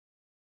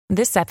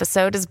This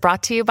episode is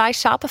brought to you by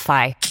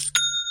Shopify.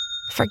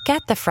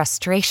 Forget the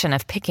frustration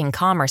of picking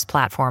commerce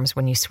platforms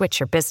when you switch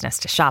your business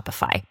to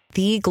Shopify,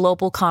 the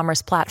global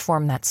commerce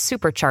platform that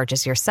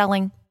supercharges your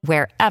selling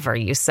wherever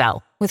you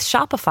sell. With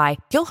Shopify,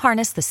 you'll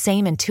harness the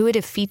same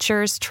intuitive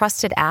features,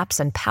 trusted apps,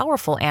 and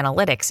powerful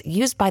analytics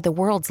used by the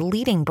world's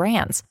leading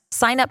brands.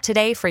 Sign up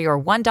today for your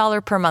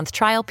 $1 per month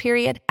trial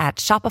period at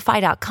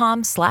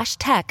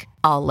shopify.com/tech,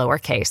 all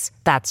lowercase.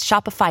 That's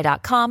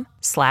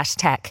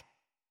shopify.com/tech.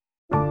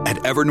 At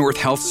Evernorth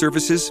Health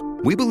Services,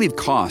 we believe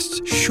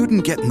costs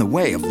shouldn't get in the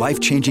way of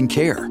life-changing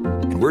care,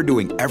 and we're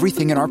doing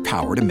everything in our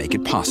power to make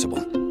it possible.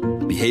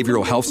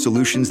 Behavioral health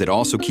solutions that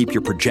also keep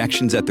your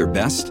projections at their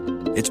best?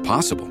 It's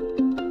possible.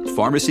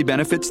 Pharmacy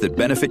benefits that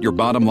benefit your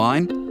bottom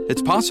line?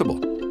 It's possible.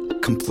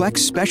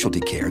 Complex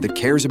specialty care that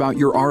cares about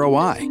your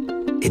ROI?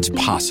 It's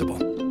possible.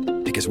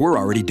 Because we're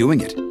already doing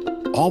it.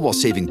 All while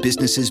saving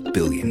businesses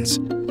billions.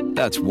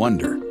 That's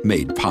Wonder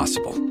made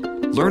possible.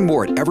 Learn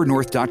more at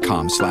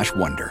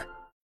evernorth.com/wonder.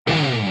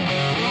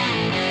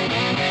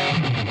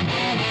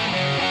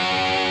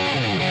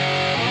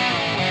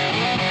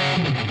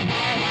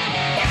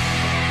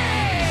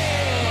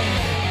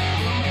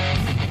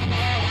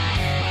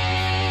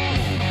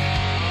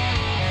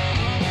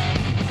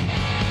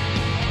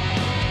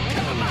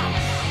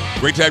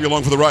 Great to have you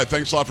along for the ride.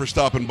 Thanks a lot for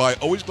stopping by.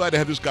 Always glad to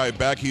have this guy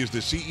back. He is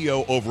the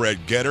CEO over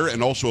at Getter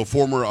and also a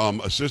former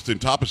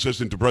top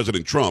assistant to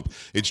President Trump.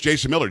 It's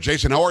Jason Miller.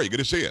 Jason, how are you? Good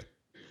to see you.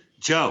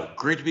 Joe,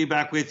 great to be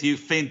back with you.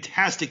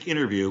 Fantastic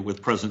interview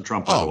with President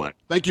Trump, by the way.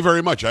 Thank you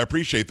very much. I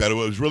appreciate that. I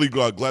was really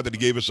glad that he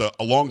gave us a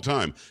long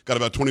time. Got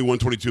about 21,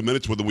 22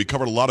 minutes with him. We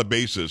covered a lot of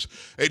bases.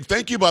 Hey,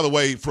 thank you, by the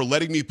way, for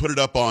letting me put it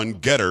up on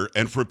Getter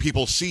and for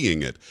people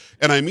seeing it.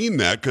 And I mean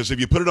that because if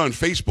you put it on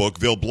Facebook,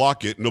 they'll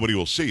block it. Nobody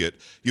will see it.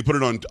 You put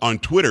it on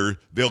Twitter,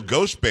 they'll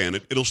ghost ban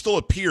it. It'll still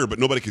appear, but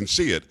nobody can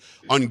see it.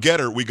 On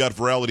Getter, we got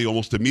virality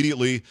almost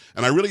immediately,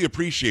 and I really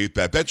appreciate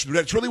that. That's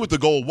really what the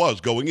goal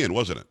was going in,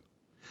 wasn't it?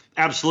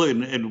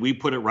 Absolutely. And we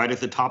put it right at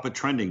the top of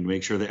trending to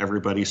make sure that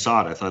everybody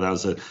saw it. I thought that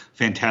was a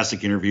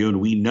fantastic interview.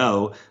 And we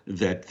know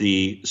that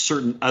the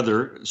certain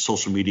other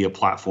social media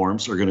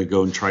platforms are going to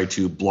go and try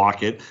to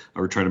block it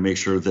or try to make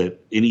sure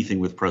that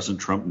anything with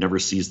President Trump never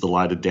sees the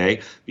light of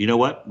day. You know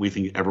what? We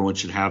think everyone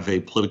should have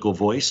a political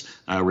voice,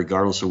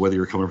 regardless of whether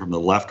you're coming from the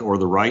left or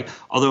the right.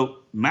 Although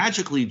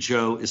magically,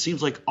 Joe, it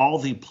seems like all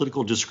the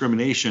political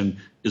discrimination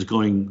is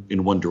going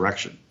in one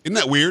direction. Isn't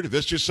that weird?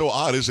 That's just so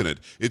odd, isn't it?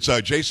 It's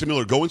Jason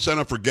Miller. Go and sign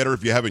up for Getter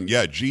if you haven't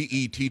yet.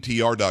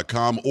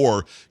 GETTR.com,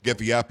 or get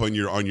the app on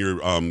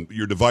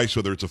your device,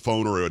 whether it's a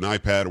phone or an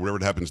iPad or whatever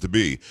it happens to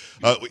be.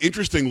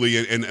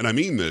 Interestingly, and I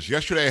mean this,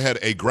 yesterday I had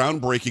a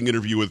groundbreaking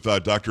interview with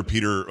Dr.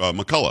 Peter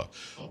McCullough.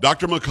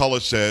 Dr.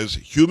 McCullough says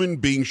human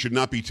beings should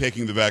not be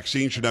taking the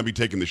vaccine, should not be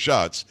taking the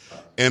shots.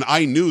 And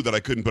I knew that I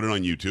couldn't put it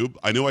on YouTube.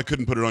 I knew I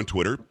couldn't put it on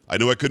Twitter. I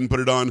knew I couldn't put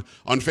it on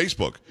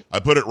Facebook. I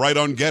put it right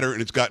on Getter,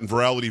 and it's gotten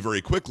virality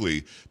very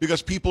quickly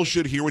because people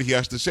should hear what he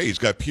has to say. He's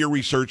got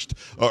peer-researched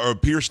or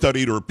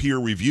peer-studied or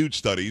peer-reviewed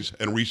studies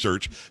and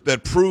research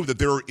that prove that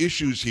there are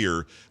issues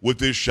here with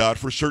this shot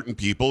for certain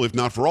people, if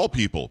not for all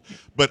people.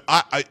 But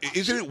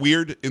isn't it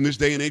weird in this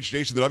day and age,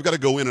 Jason, that I've got to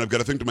go in and I've got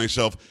to think to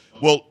myself,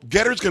 well,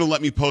 Getter's going to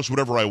let me post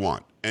whatever I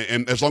want.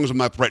 And as long as I'm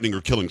not threatening or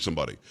killing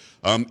somebody.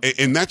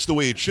 And that's the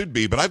way it should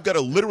be. But I've got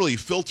to literally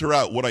filter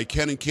out what I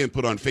can and can't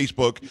put on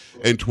Facebook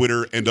and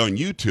Twitter and on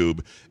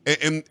YouTube.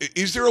 And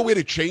is there a way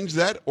to change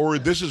that? Or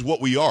this is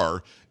what we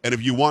are? And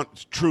if you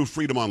want true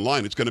freedom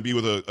online, it's going to be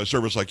with a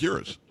service like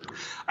yours.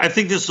 I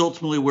think this is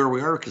ultimately where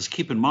we are, because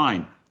keep in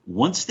mind,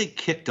 once they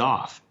kicked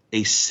off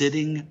a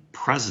sitting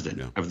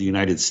president of the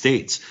United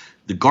States,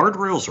 the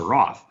guardrails are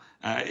off.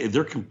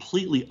 They're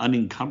completely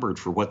unencumbered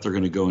for what they're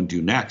going to go and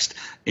do next.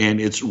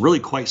 And it's really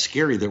quite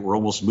scary that we're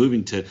almost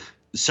moving to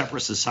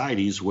separate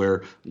societies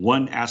where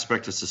one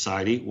aspect of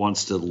society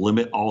wants to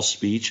limit all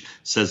speech,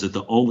 says that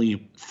the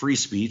only free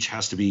speech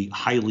has to be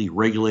highly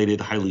regulated,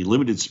 highly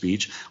limited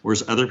speech,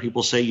 whereas other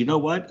people say, you know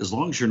what, as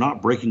long as you're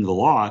not breaking the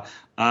law,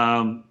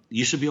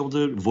 you should be able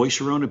to voice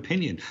your own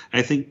opinion. And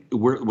I think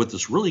what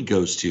this really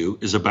goes to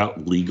is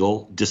about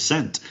legal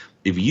dissent.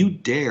 If you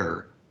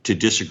dare to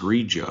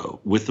disagree, Joe,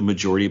 with the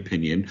majority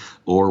opinion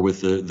or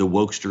with the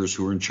wokesters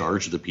who are in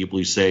charge, the people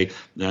who say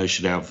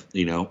should have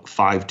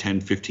 5, 10,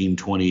 15,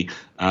 20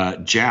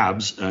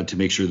 jabs to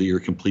make sure that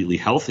you're completely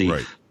healthy,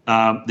 right.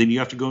 Then you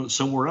have to go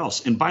somewhere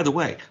else. And by the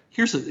way,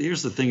 here's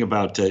the thing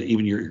about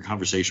even your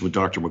conversation with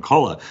Dr.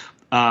 McCullough.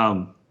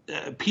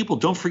 People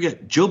don't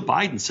forget, Joe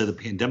Biden said the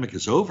pandemic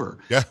is over.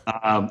 Yeah.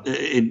 And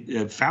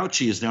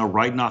Fauci is now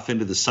riding off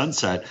into the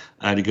sunset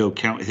to go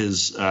count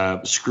his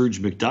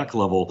Scrooge McDuck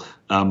level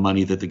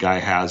money that the guy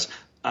has.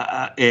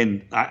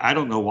 And I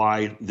don't know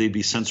why they'd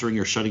be censoring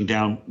or shutting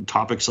down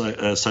topics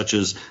such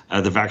as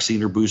the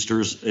vaccine or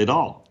boosters at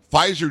all.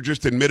 Pfizer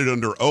just admitted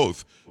under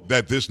oath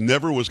that this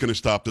never was going to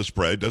stop the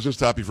spread, doesn't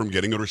stop you from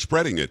getting it or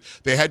spreading it.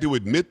 They had to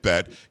admit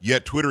that,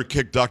 yet Twitter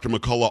kicked Dr.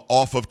 McCullough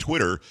off of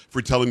Twitter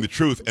for telling the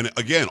truth. And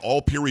again,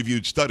 all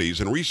peer-reviewed studies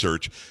and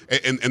research,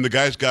 and the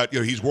guy's got,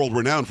 he's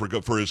world-renowned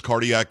for his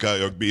cardiac,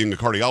 being a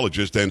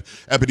cardiologist and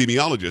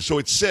epidemiologist. So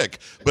it's sick.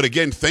 But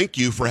again, thank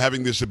you for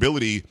having this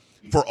ability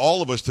for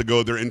all of us to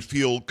go there and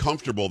feel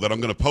comfortable that I'm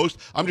going to post.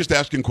 I'm just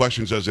asking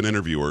questions as an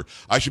interviewer.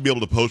 I should be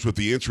able to post what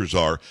the answers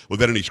are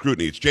without any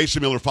scrutiny. It's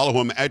Jason Miller. Follow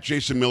him at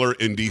Jason Miller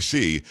in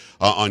D.C.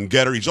 On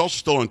Getter. He's also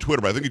still on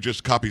Twitter, but I think he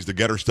just copies the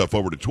Getter stuff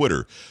over to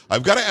Twitter.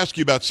 I've got to ask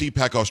you about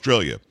CPAC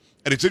Australia.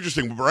 And it's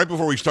interesting, right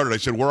before we started, I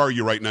said, where are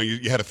you right now?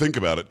 You had to think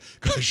about it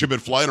because you've been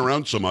flying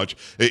around so much.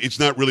 It's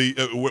not really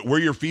where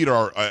your feet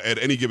are at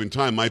any given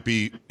time might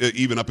be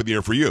even up in the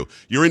air for you.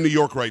 You're in New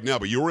York right now,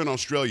 but you were in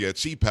Australia at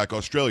CPAC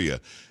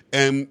Australia.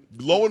 And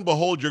lo and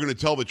behold, you're going to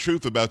tell the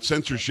truth about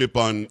censorship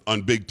on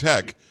big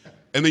tech,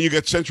 and then you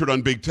get censored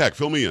on big tech.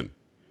 Fill me in.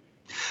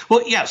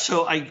 Well, yeah,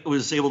 so I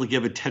was able to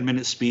give a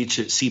 10-minute speech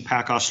at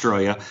CPAC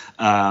Australia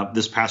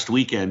this past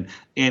weekend.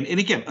 And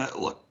again,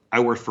 look,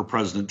 I worked for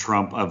President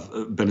Trump.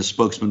 I've been a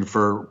spokesman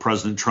for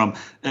President Trump.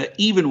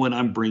 Even when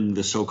I'm bringing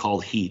the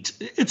so-called heat,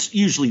 it's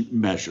usually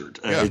measured.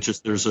 It's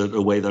just there's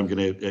a way that I'm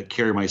going to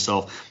carry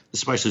myself,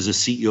 especially as a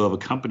CEO of a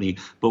company.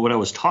 But what I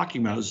was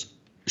talking about is,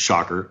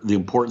 shocker, the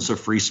importance of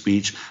free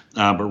speech,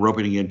 but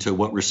roping into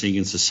what we're seeing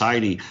in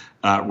society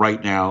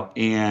right now.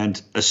 And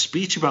a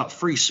speech about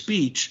free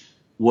speech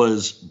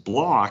was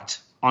blocked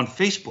on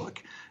Facebook.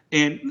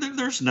 And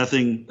there's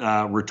nothing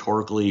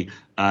rhetorically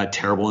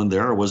terrible in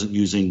there. I wasn't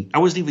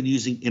even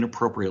using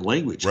inappropriate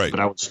language, right. But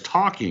I was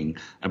talking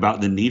about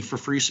the need for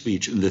free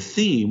speech. And the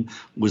theme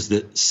was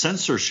that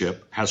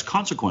censorship has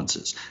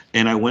consequences.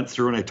 And I went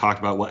through and I talked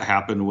about what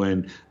happened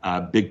when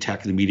big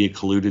tech and the media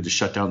colluded to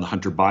shut down the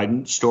Hunter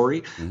Biden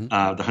story,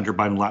 the Hunter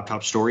Biden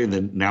laptop story. And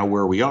then now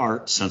where we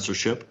are,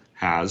 censorship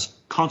has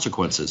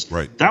consequences.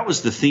 Right. That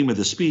was the theme of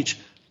the speech.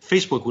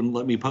 Facebook wouldn't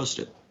let me post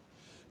it.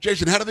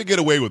 Jason, how do they get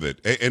away with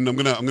it? And I'm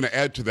gonna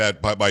add to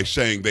that by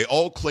saying they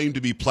all claim to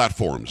be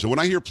platforms. And when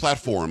I hear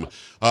platform,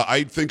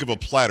 I think of a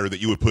platter that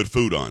you would put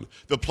food on.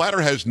 The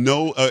platter has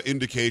no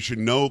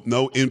indication,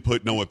 no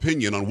input, no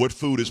opinion on what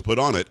food is put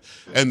on it.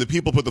 And the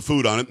people put the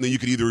food on it, and then you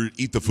can either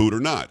eat the food or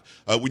not.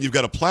 When you've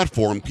got a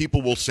platform,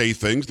 people will say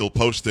things, they'll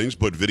post things,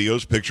 put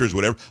videos, pictures,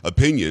 whatever,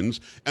 opinions.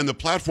 And the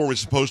platform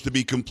is supposed to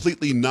be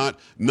completely not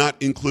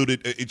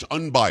included. It's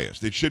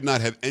unbiased. It should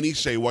not have any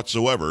say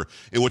whatsoever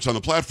in what's on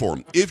the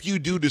platform. If you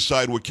do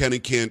decide what can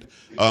and can't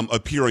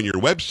appear on your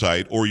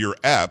website or your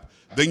app,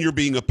 then you're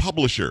being a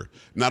publisher,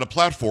 not a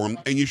platform,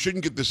 and you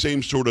shouldn't get the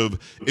same sort of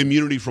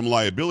immunity from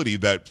liability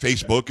that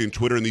Facebook and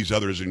Twitter and these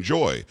others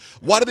enjoy.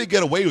 Why do they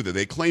get away with it?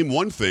 They claim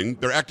one thing,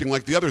 they're acting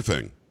like the other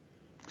thing.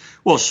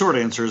 Well, short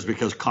answer is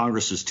because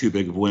Congress is too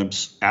big of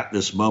wimps at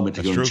this moment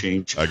to go and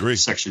change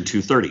Section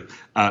 230.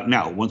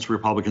 Now, once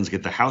Republicans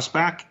get the House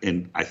back,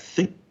 and I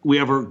think we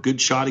have a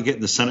good shot at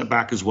getting the Senate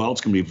back as well.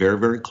 It's going to be very,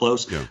 very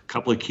close. Yeah. A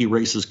couple of key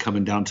races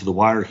coming down to the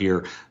wire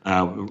here.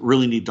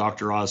 Really need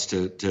Dr. Oz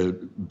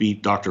to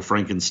beat Dr.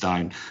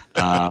 Frankenstein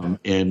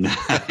in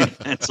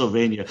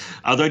Pennsylvania.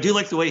 Although I do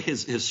like the way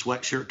his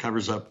sweatshirt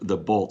covers up the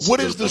bolts. What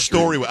is the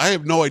story? I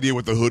have no idea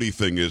what the hoodie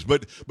thing is,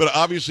 but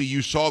obviously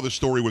you saw the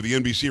story where the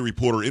NBC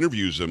reporter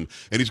interviews him,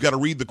 and he's got to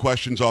read the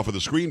questions off of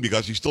the screen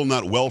because he's still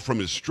not well from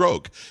his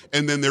stroke.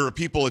 And then there are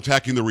people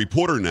attacking the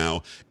reporter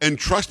now, and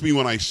trust me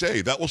when I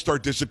say that will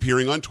start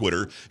disappearing on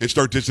Twitter and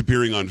start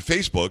disappearing on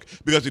Facebook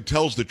because it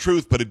tells the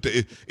truth, but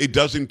it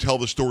doesn't tell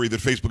the story that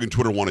Facebook and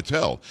Twitter want to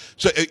tell.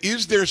 So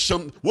is there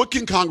what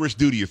can Congress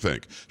do, do you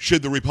think?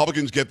 Should the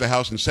Republicans get the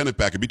House and Senate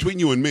back? And between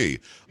you and me,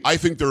 I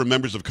think there are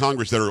members of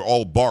Congress that are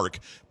all bark,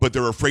 but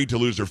they're afraid to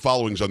lose their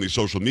followings on these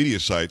social media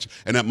sites,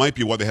 and that might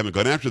be why they haven't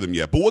gone after them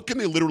yet. But what can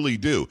they literally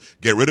do?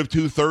 Get rid of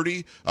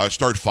 230?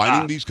 Start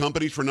fining these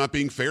companies for not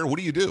being fair? What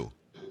do you do?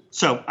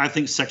 So I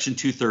think Section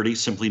 230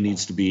 simply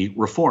needs to be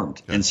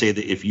reformed and say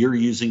that if you're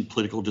using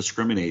political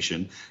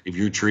discrimination, if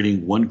you're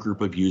treating one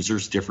group of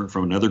users different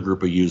from another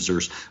group of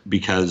users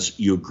because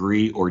you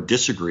agree or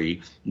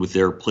disagree with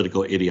their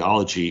political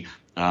ideology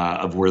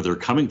of where they're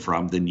coming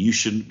from, then you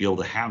shouldn't be able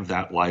to have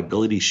that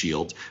liability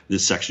shield that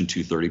Section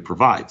 230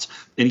 provides.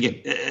 And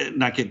again,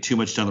 not get too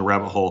much down the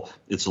rabbit hole.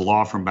 It's a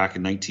law from back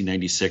in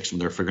 1996 when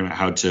they're figuring out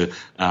how to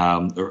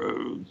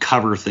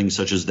cover things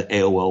such as the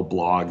AOL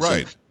blogs,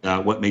 right,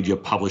 and what made you a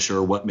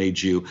publisher, what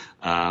made you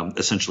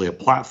essentially a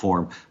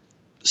platform.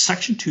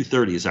 Section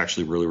 230 is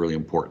actually really, really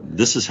important.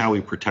 This is how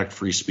we protect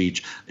free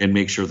speech and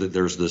make sure that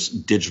there's this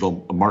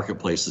digital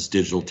marketplace, this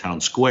digital town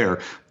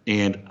square.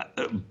 And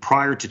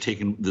prior to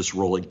taking this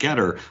role at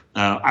Getter,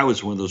 I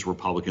was one of those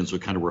Republicans who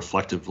would kind of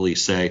reflexively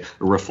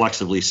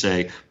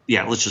say,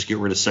 yeah, let's just get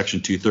rid of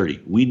Section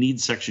 230. We need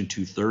Section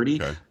 230,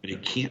 but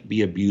it can't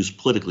be abused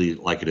politically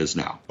like it is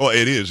now. Well,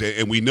 it is,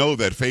 and we know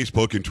that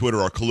Facebook and Twitter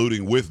are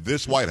colluding with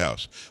this White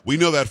House. We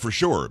know that for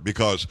sure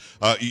because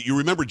you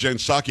remember Jen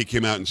Psaki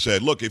came out and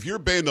said, look, if you're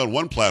banned on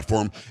one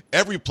platform,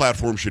 every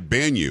platform should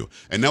ban you.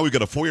 And now we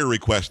got a FOIA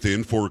request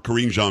in for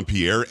Karine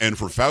Jean-Pierre and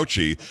for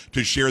Fauci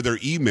to share their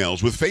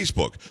emails with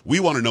Facebook.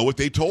 We want to know what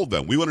they told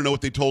them. We want to know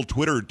what they told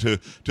Twitter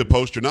to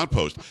post or not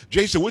post.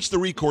 Jason, what's the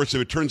recourse if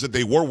it turns that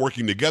they were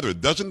working together?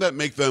 Doesn't that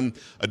make them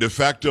a de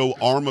facto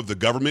arm of the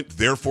government?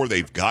 Therefore,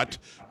 they've got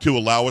to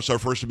allow us our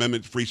First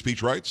Amendment free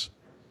speech rights?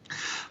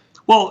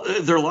 Well,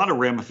 there are a lot of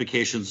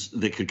ramifications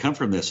that could come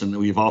from this, and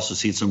we've also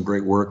seen some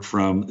great work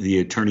from the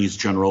attorneys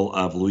general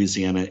of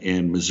Louisiana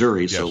and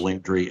Missouri, so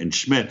Landry and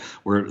Schmidt,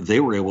 where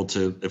they were able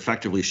to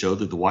effectively show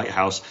that the White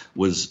House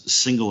was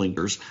singling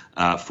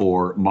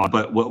for mod.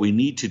 But what we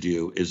need to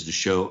do is to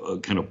show,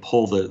 kind of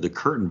pull the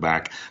curtain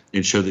back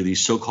and show that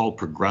these so-called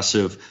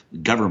progressive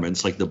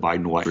governments, like the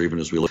Biden White, or even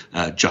as we look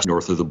just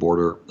north of the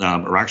border,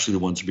 are actually the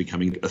ones who are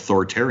becoming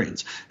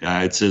authoritarians.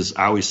 It's as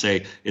I always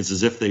say, it's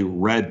as if they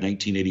read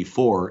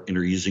 1984 and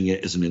are using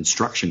it as an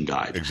instruction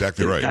guide.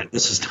 Exactly right.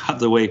 This is not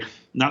the way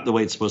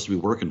it's supposed to be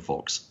working,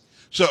 folks.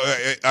 So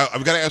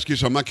I've got to ask you,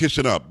 so I'm not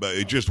kissing up, but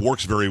it just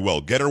works very well.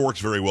 Getter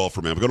works very well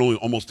for me. I've got only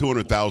almost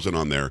 200,000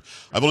 on there.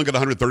 I've only got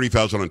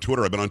 130,000 on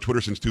Twitter. I've been on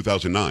Twitter since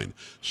 2009.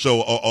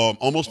 So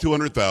almost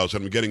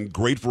 200,000. I'm getting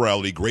great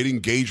virality, great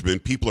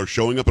engagement. People are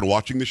showing up and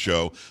watching the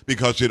show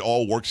because it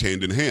all works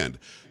hand in hand.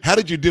 How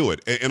did you do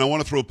it? And I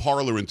want to throw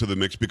Parler into the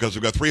mix because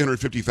I've got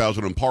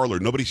 350,000 on Parler.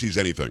 Nobody sees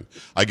anything.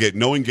 I get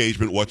no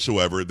engagement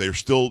whatsoever. They're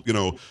still,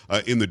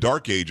 in the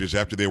dark ages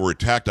after they were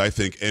attacked, I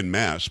think, en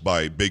masse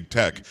by big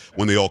tech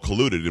when they all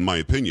colluded, in my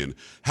opinion.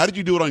 How did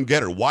you do it on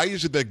Getter? Why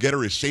is it that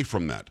Getter is safe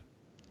from that?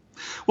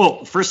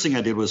 Well, first thing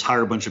I did was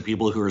hire a bunch of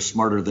people who are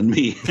smarter than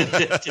me to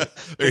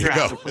figure out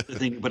how to put the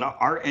thing. But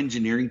our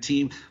engineering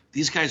team,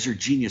 these guys are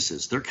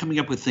geniuses. They're coming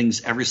up with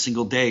things every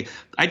single day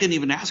I didn't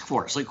even ask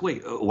for. It's like,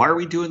 wait, why are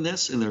we doing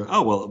this? And they're,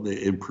 oh, well,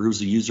 it improves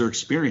the user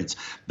experience.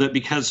 But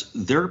because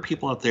there are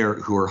people out there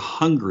who are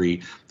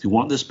hungry, who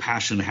want this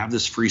passion, have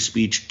this free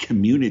speech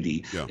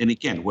community. Yeah. And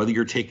again, whether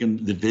you're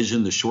taking the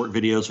vision, the short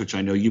videos, which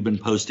I know you've been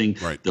posting,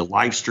 the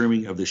live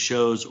streaming of the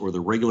shows or the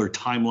regular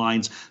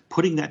timelines,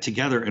 putting that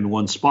together in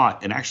one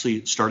spot. And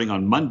actually starting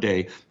on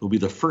Monday will be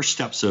the first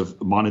steps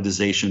of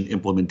monetization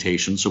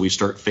implementation. So we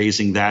start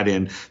phasing that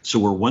in. So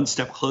we're one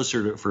step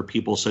closer for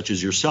people such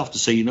as yourself to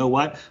say, you know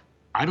what?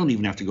 I don't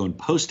even have to go and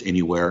post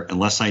anywhere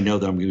unless I know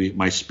that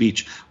my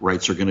speech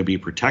rights are going to be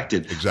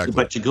protected. Exactly.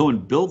 But to go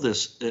and build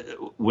this,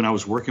 when I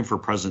was working for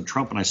President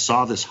Trump and I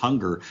saw this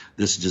hunger,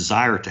 this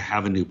desire to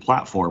have a new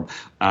platform,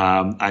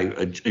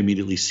 I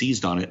immediately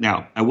seized on it.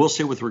 Now, I will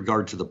say with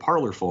regard to the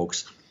Parler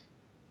folks,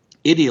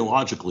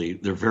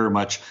 ideologically, they're very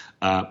much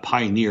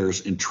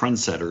pioneers and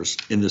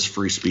trendsetters in this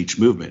free speech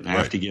movement. And I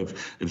have to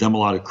give them a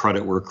lot of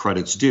credit where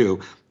credit's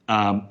due.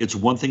 It's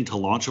one thing to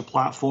launch a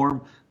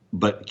platform,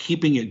 but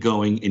keeping it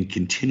going and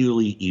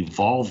continually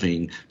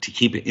evolving to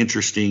keep it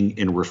interesting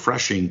and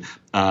refreshing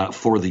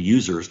for the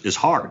users is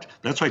hard.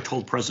 That's why I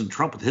told President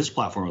Trump with his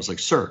platform, I was like,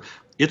 sir,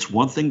 it's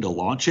one thing to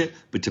launch it,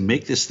 but to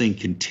make this thing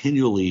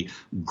continually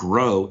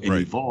grow and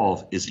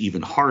evolve is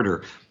even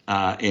harder.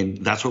 And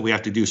that's what we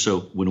have to do.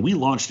 So when we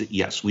launched it,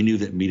 yes, we knew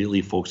that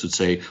immediately folks would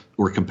say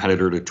we're a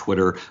competitor to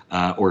Twitter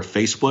or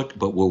Facebook,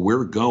 but where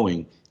we're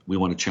going, we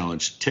want to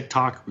challenge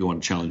TikTok. We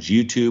want to challenge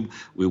YouTube.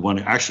 We want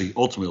to actually,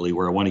 ultimately,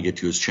 where I want to get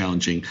to is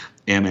challenging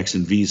Amex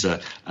and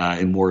Visa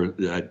and more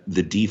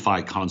the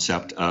DeFi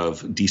concept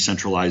of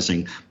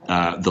decentralizing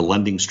the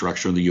lending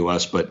structure in the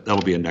U.S., but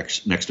that'll be a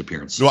next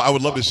appearance. No, I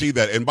would love to see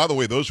that. And by the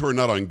way, those who are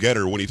not on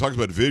Getter, when he talks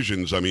about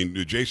visions, I mean,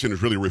 Jason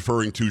is really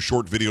referring to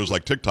short videos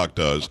like TikTok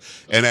does,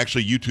 and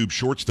actually YouTube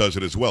Shorts does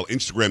it as well.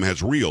 Instagram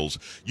has Reels.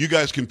 You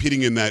guys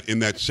competing in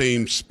that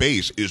same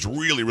space is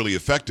really, really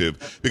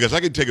effective because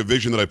I could take a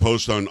vision that I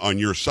post on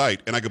your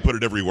site and I could put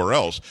it everywhere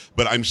else,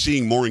 but I'm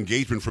seeing more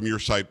engagement from your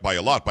site by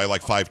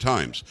like 5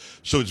 times.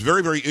 So it's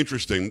very, very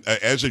interesting.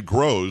 As it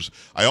grows,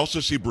 I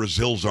also see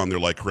Brazil's on there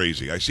like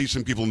crazy. I see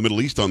some people in the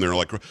Middle East on there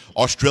like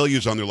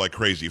Australia's on there like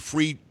crazy.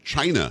 Free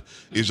China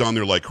is on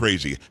there like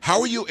crazy. How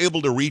are you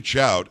able to reach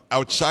out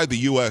outside the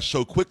U.S.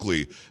 so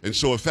quickly and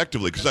so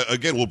effectively? Because,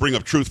 again, we'll bring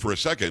up Truth for a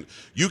second.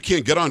 You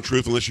can't get on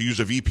Truth unless you use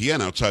a VPN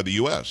outside the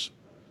U.S.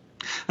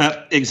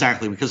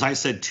 Exactly, because I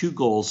said 2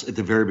 goals at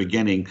the very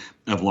beginning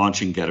of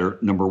launching Getter.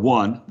 Number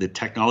one, the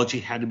technology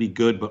had to be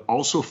good, but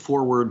also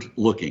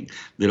forward-looking,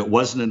 that it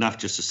wasn't enough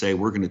just to say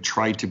we're going to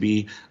try to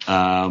be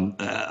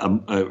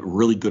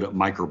really good at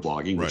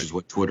microblogging, which is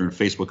what Twitter and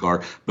Facebook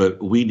are,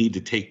 but we need to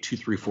take 2,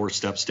 3, 4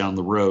 steps down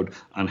the road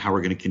on how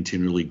we're going to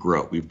continually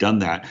grow. We've done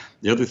that.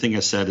 The other thing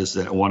I said is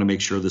that I want to make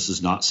sure this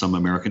is not some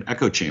American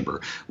echo chamber.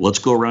 Let's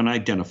go around and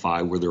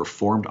identify where there are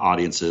formed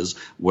audiences,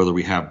 whether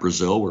we have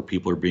Brazil, where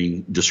people are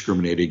being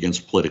discriminated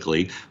against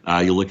politically.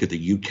 You look at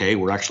the UK,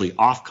 where actually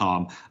Ofcom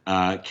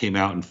came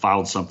out and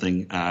filed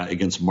something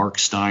against Mark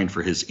Stein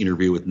for his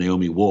interview with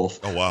Naomi Wolf.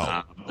 Oh,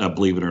 wow.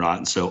 believe it or not.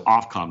 And so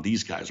Ofcom,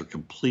 these guys are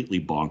completely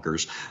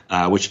bonkers,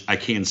 which I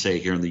can say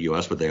here in the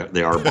U.S., but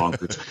they are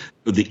bonkers.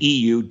 The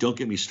EU, don't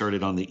get me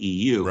started on the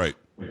EU. Right.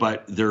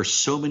 But there are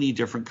so many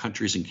different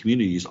countries and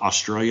communities.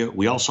 Australia,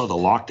 we all saw the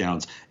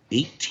lockdowns,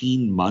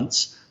 18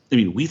 months. I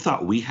mean, we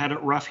thought we had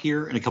it rough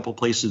here in a couple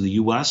places in the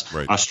U.S.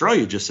 Right.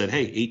 Australia just said,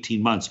 hey,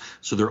 18 months.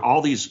 So there are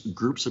all these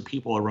groups of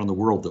people around the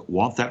world that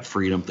want that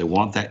freedom. They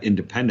want that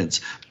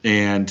independence.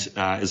 And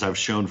as I've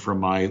shown from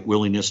my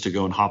willingness to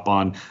go and hop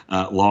on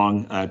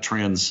long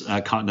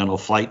transcontinental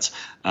flights,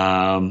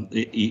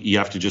 you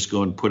have to just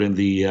go and put in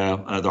the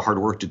hard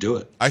work to do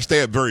it. I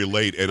stay up very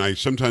late, and I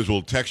sometimes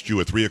will text you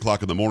at 3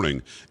 o'clock in the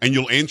morning, and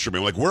you'll answer me.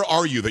 I'm like, where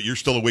are you that you're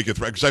still awake at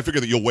 3? Because I figure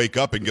that you'll wake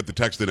up and get the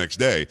text the next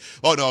day.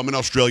 Oh, no, I'm in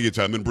Australia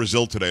today. I'm in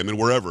Brazil today. I'm in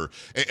wherever.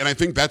 And I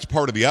think that's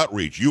part of the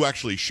outreach. You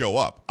actually show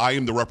up. I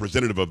am the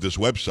representative of this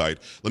website.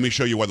 Let me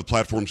show you why the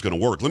platform's going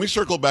to work. Let me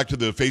circle back to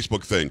the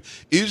Facebook thing.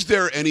 Is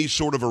there any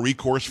sort of a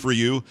recourse for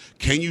you?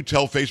 Can you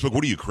tell Facebook,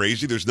 what are you,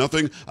 crazy? There's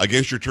nothing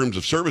against your terms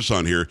of service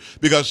on here.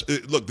 Because,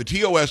 look, the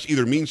TOS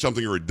either means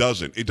something or it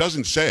doesn't. It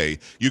doesn't say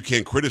you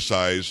can't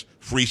criticize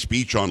free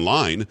speech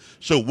online.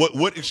 So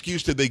what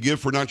excuse did they give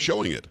for not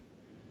showing it?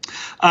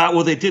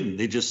 Well, they didn't.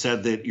 They just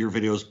said that your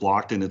video is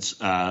blocked and it's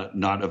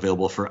not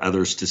available for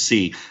others to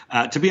see.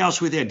 To be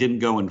honest with you, I didn't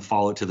go and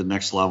follow it to the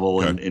next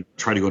level and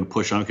try to go and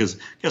push on it because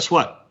guess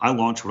what? I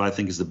launched what I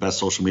think is the best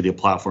social media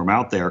platform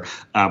out there.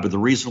 But the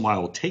reason why I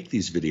will take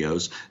these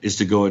videos is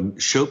to go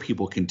and show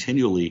people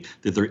continually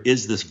that there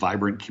is this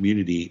vibrant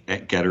community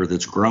at Gettr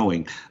that's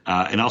growing.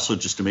 And also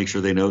just to make sure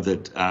they know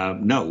that,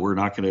 no, we're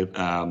not going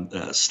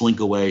to slink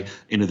away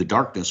into the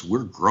darkness.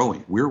 We're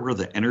growing. We're where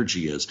the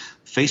energy is.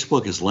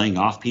 Facebook is laying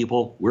off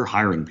people. We're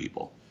hiring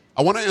people.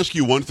 I want to ask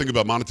you one thing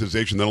about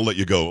monetization, then I'll let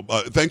you go.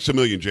 Thanks a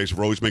million, Jason,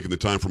 for always making the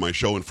time for my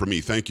show and for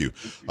me. Thank you.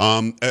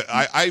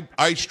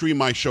 I stream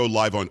my show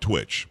live on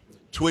Twitch.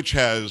 Twitch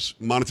has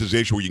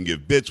monetization where you can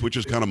give bits, which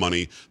is kind of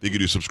money. They can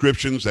do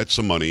subscriptions. That's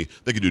some money.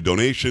 They can do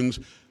donations.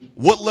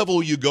 What level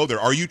will you go there?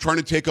 Are you trying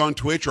to take on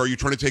Twitch, or are you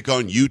trying to take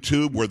on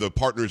YouTube, where the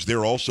partners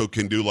there also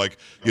can do, like,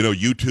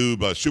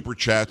 YouTube super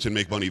chats and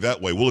make money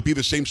that way? Will it be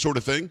the same sort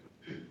of thing?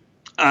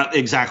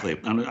 Exactly.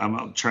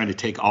 I'm trying to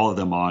take all of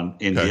them on.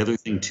 And the other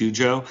thing too,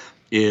 Joe,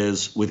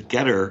 is with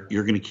Gettr,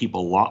 you're going to keep a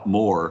lot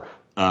more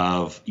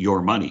of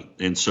your money.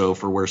 And so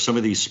for where some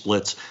of these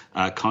splits,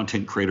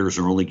 content creators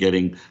are only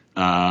getting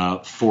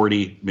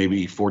 40,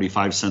 maybe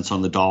 45 cents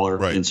on the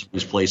dollar in some of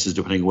these places,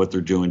 depending on what they're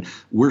doing.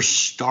 We're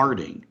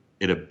starting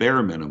at a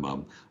bare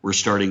minimum. We're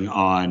starting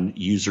on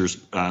users,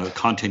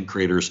 content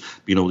creators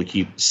being able to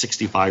keep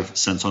 65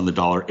 cents on the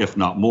dollar, if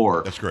not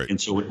more. That's great.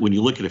 And so when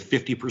you look at a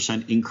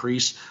 50%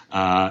 increase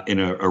in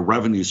a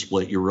revenue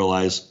split, you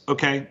realize,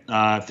 okay,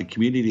 if the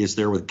community is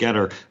there with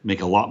Gettr,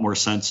 make a lot more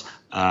sense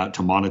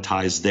to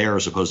monetize there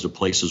as opposed to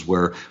places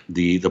where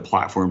the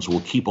platforms will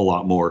keep a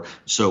lot more.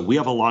 So we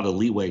have a lot of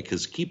leeway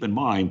because keep in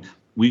mind,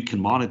 we can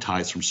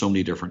monetize from so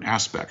many different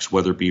aspects,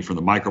 whether it be from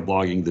the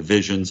microblogging, the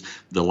visions,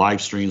 the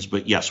live streams.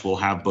 But yes, we'll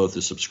have both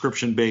the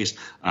subscription based,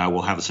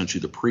 we'll have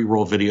essentially the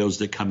pre-roll videos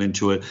that come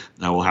into it.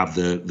 We'll have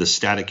the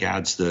static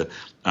ads that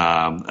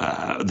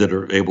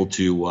are able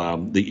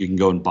to that you can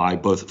go and buy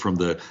both from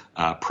the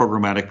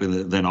programmatic,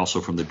 but then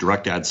also from the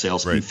direct ad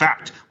sales. Right. In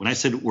fact, when I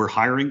said we're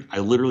hiring,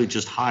 I literally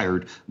just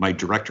hired my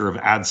director of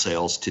ad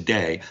sales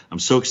today. I'm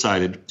so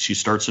excited. She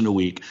starts in a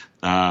week.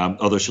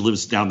 Although she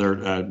lives down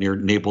there near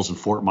Naples and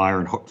Fort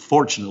Myer, and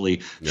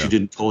fortunately, she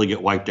didn't totally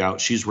get wiped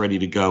out. She's ready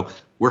to go.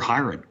 We're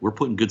hiring. We're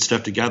putting good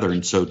stuff together.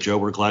 And so, Joe,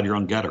 we're glad you're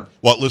on Gettr.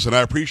 Well, listen,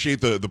 I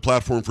appreciate the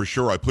platform for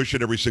sure. I push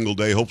it every single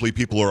day. Hopefully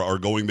people are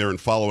going there and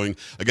following.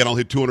 Again, I'll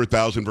hit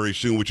 200,000 very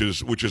soon, which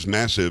is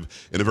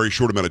massive in a very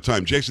short amount of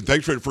time. Jason,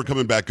 thanks for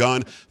coming back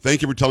on.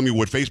 Thank you for telling me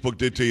what Facebook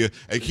did to you.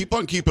 And keep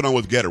on keeping on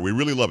with Gettr. We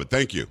really love it.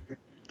 Thank you.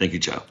 Thank you,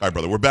 Joe. All right,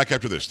 brother. We're back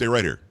after this. Stay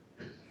right here.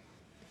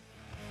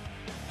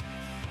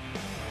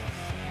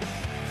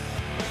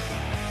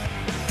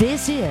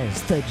 This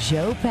is the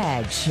Joe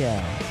Pags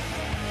Show.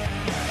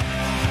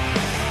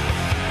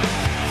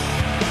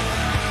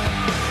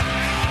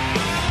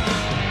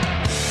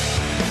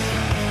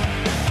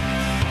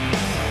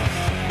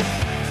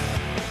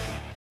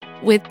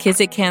 With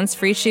Kizik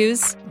hands-free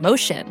shoes,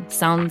 motion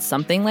sounds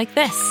something like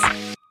this.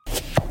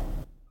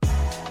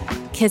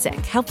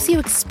 Kizik helps you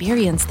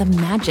experience the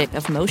magic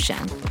of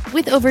motion.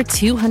 With over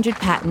 200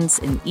 patents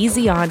and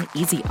easy-on,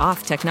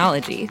 easy-off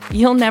technology,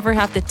 you'll never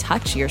have to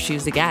touch your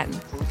shoes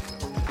again.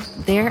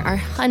 There are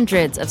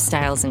hundreds of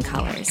styles and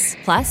colors,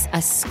 plus a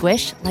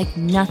squish like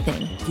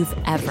nothing you've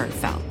ever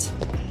felt.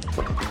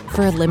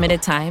 For a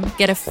limited time,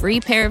 get a free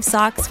pair of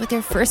socks with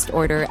your first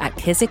order at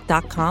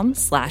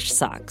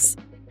kizik.com/socks.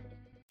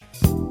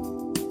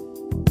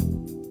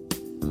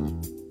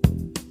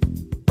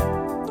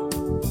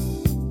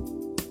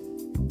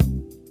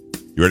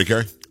 You ready,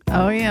 Carrie?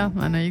 Oh, yeah.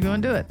 I know you're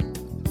going to do it.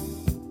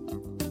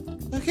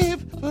 I keep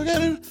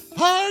forgetting,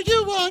 are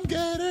you on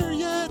Gettr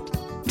yet?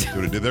 See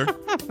what I did there?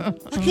 I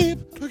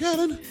keep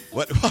forgetting.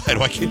 What?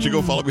 Why can't you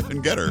go follow me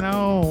on Gettr?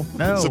 No.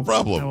 What's the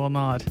problem? I will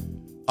not.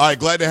 All right,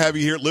 glad to have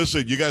you here.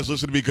 Listen, you guys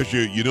listen to me because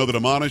you know that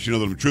I'm honest, you know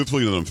that I'm truthful,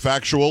 you know that I'm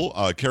factual.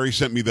 Carrie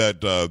sent me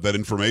that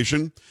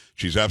information.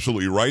 She's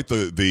absolutely right.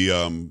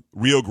 The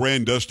Rio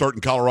Grande does start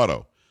in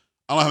Colorado.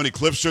 I don't know how many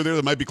cliffs are there.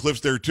 There might be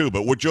cliffs there too.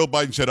 But what Joe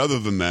Biden said other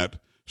than that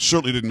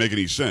certainly didn't make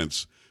any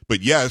sense.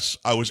 But yes,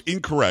 I was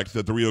incorrect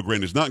that the Rio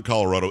Grande is not in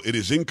Colorado. It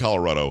is in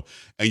Colorado,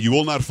 and you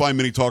will not find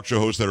many talk show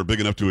hosts that are big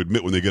enough to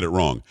admit when they get it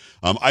wrong.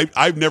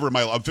 I've never,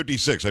 I'm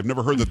 56. I've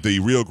never heard that the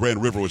Rio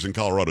Grande River was in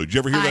Colorado. Did you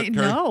ever hear that,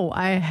 Carrie? No,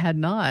 I had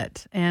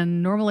not.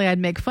 And normally I'd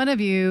make fun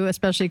of you,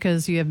 especially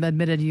because you have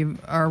admitted you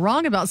are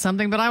wrong about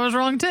something, but I was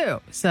wrong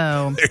too.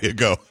 So there you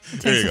go.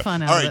 There you go.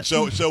 Fun out All of right,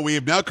 it. so we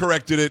have now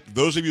corrected it.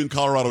 Those of you in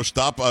Colorado,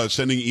 stop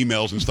sending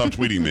emails and stop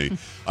tweeting me.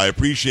 I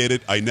appreciate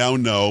it. I now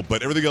know,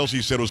 but everything else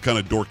he said was kind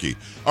of dorky.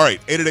 All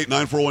right,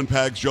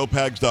 888-941-PAGS,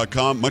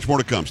 joepags.com. Much more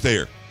to come. Stay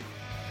here.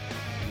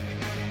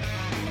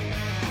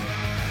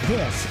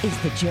 This is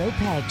the Joe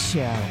Pags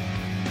Show.